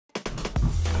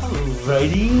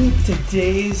Alrighty,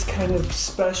 today's kind of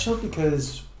special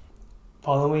because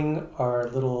following our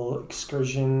little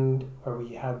excursion where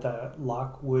we had that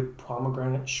Lockwood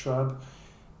pomegranate shrub,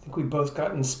 I think we both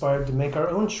got inspired to make our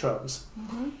own shrubs.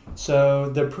 So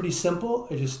they're pretty simple.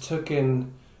 I just took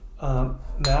and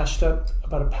mashed up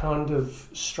about a pound of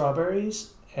strawberries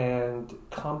and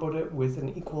comboed it with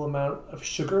an equal amount of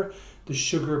sugar. The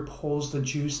sugar pulls the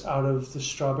juice out of the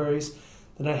strawberries.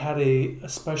 Then I had a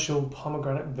special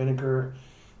pomegranate vinegar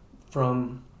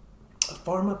from a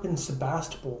farm up in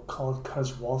Sebastopol called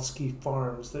Kozwolski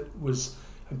Farms that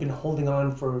I've been holding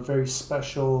on for a very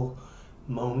special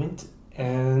moment,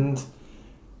 and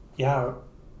yeah,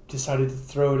 decided to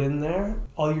throw it in there.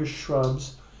 All your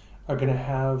shrubs are going to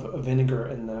have a vinegar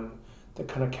in them that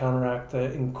kind of counteract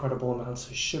the incredible amounts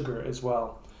of sugar as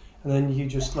well. And then you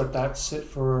just let that sit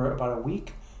for about a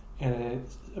week and it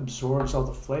absorbs all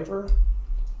the flavor.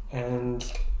 And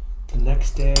the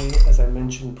next day, as I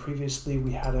mentioned previously,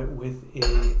 we had it with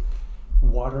a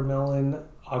watermelon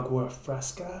agua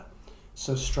fresca.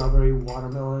 So strawberry,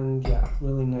 watermelon, yeah,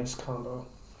 really nice combo.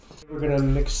 We're gonna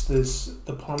mix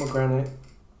the pomegranate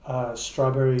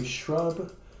strawberry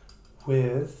shrub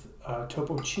with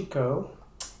Topo Chico.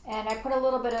 And I put a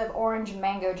little bit of orange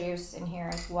mango juice in here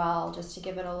as well, just to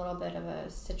give it a little bit of a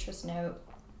citrus note.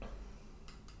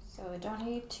 So I don't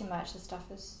need too much. This stuff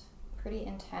is pretty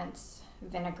intense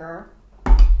vinegar.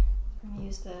 I'm gonna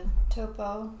use the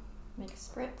Topo, make a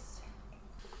spritz.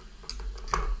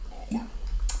 There you go.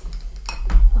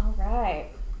 All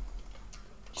right.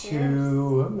 Cheers.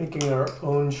 To making our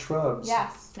own shrubs.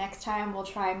 Yes, next time we'll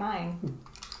try mine.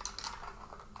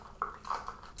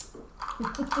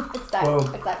 It's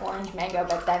that orange mango,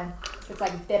 but then it's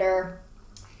like bitter.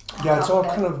 Yeah, it's all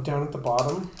kind of down at the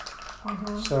bottom.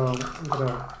 So I'm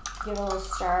gonna give it a little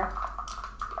stir.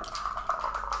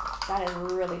 That is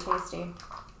really tasty.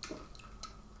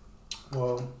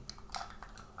 Whoa.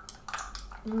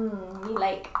 Me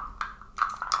like.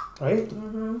 Right?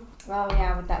 Well,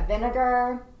 yeah, with that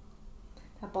vinegar,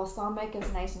 that balsamic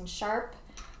is nice and sharp,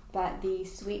 but the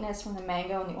sweetness from the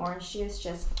mango and the orange juice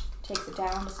just takes it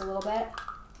down just a little bit.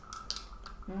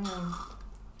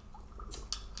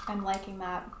 I'm liking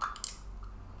that.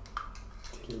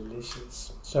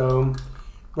 Delicious. So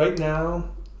right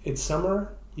now it's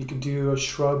summer. You could do a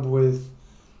shrub with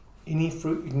any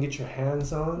fruit you can get your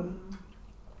hands on.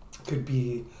 Could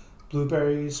be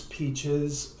blueberries,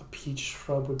 peaches. A peach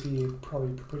shrub would be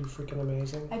probably pretty freaking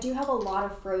amazing. I do have a lot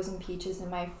of frozen peaches in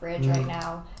my fridge right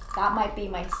now. That might be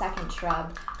my second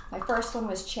shrub. My first one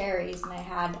was cherries, and I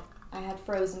had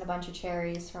frozen a bunch of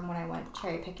cherries from when I went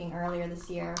cherry picking earlier this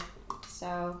year.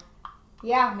 So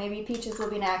yeah, maybe peaches will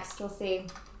be next. We'll see.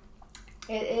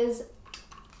 It is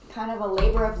kind of a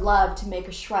labor of love to make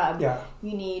a shrub. Yeah.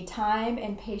 You need time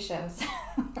and patience.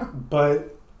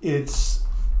 But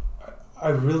I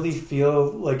really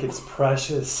feel like it's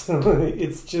precious.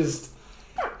 It's just,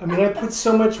 I put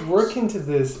so much work into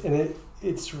this, and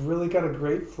it's really got a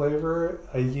great flavor.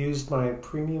 I used my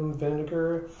premium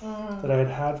vinegar that I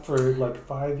had for like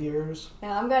 5 years.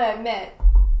 Now I'm gonna admit,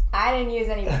 I didn't use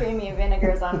any premium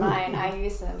vinegars on mine. I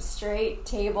used some straight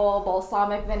table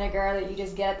balsamic vinegar that you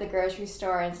just get at the grocery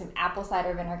store and some apple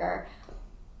cider vinegar.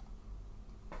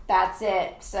 That's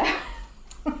it. So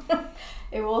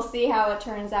we'll see how it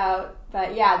turns out.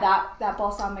 But yeah, that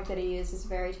balsamic that I used is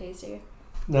very tasty.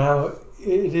 Now,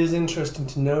 it is interesting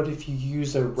to note if you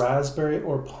use a raspberry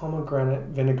or pomegranate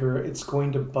vinegar, it's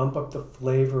going to bump up the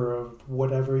flavor of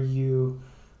whatever you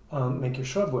make your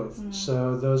shrub with.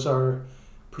 So those are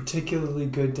particularly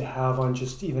good to have on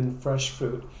just even fresh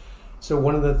fruit. So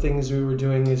one of the things we were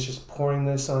doing is just pouring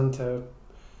this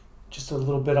just a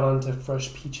little bit onto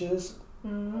fresh peaches.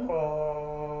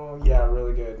 Oh, yeah,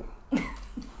 really good.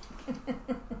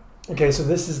 Okay, so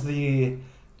this is the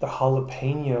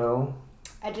jalapeno.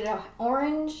 I did an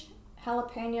orange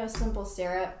jalapeno simple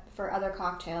syrup for other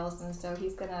cocktails, and so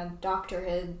he's gonna doctor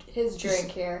his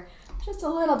drink here just a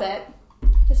little bit,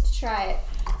 just to try it.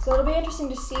 So it'll be interesting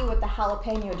to see what the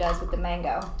jalapeno does with the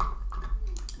mango.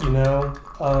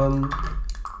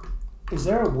 Is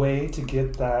there a way to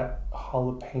get that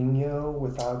jalapeno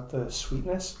without the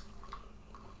sweetness?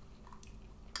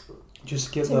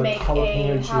 Just get the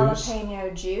jalapeno juice.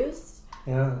 Jalapeno juice?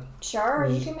 Yeah. Sure,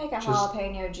 you can make a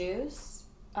jalapeno juice.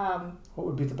 What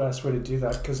would be the best way to do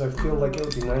that? Because I feel like it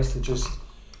would be nice to just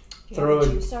throw a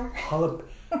juicer.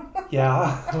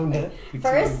 Yeah.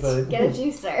 First, get a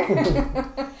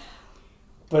juicer.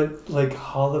 But like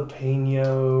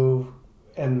jalapeno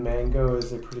and mango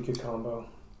is a pretty good combo.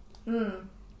 All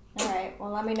right.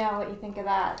 Well, let me know what you think of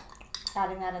that.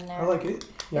 adding that in there. I like it.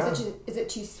 Yeah. Is it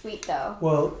too sweet though?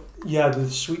 Well, yeah, the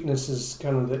sweetness is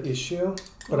kind of the issue,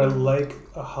 but I like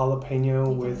a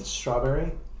jalapeno with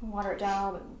strawberry. Water it down a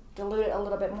little bit, dilute it a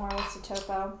little bit more with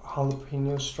Satopo.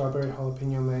 Jalapeno strawberry,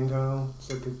 jalapeno mango. It's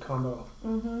a good combo.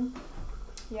 Mm-hmm.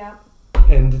 Yeah.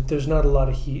 And there's not a lot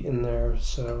of heat in there,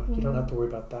 so you don't have to worry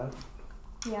about that.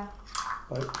 Yeah.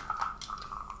 But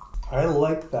I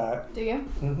like that. Do you?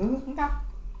 Mm-hmm. Okay.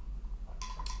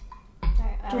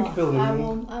 Alright, Drinkability. I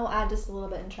will add just a little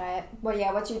bit and try it. Well,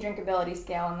 yeah, what's your drinkability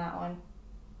scale on that one?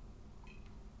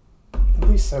 At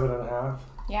least 7.5.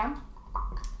 Yeah?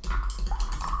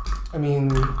 I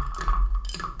mean,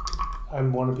 I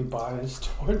want to be biased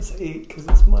towards 8 because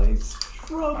it's my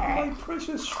shrub, Alright. my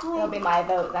precious shrub. That'll be my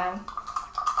vote then.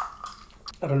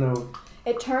 I don't know.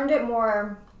 It turned it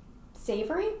more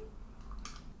savory.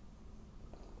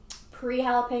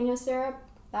 Pre-jalapeno syrup,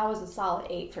 that was a solid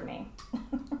 8 for me.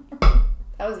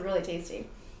 That was really tasty.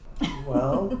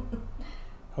 Well,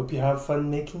 hope you have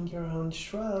fun making your own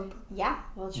shrub. Yeah,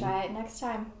 we'll try it next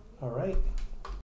time. All right.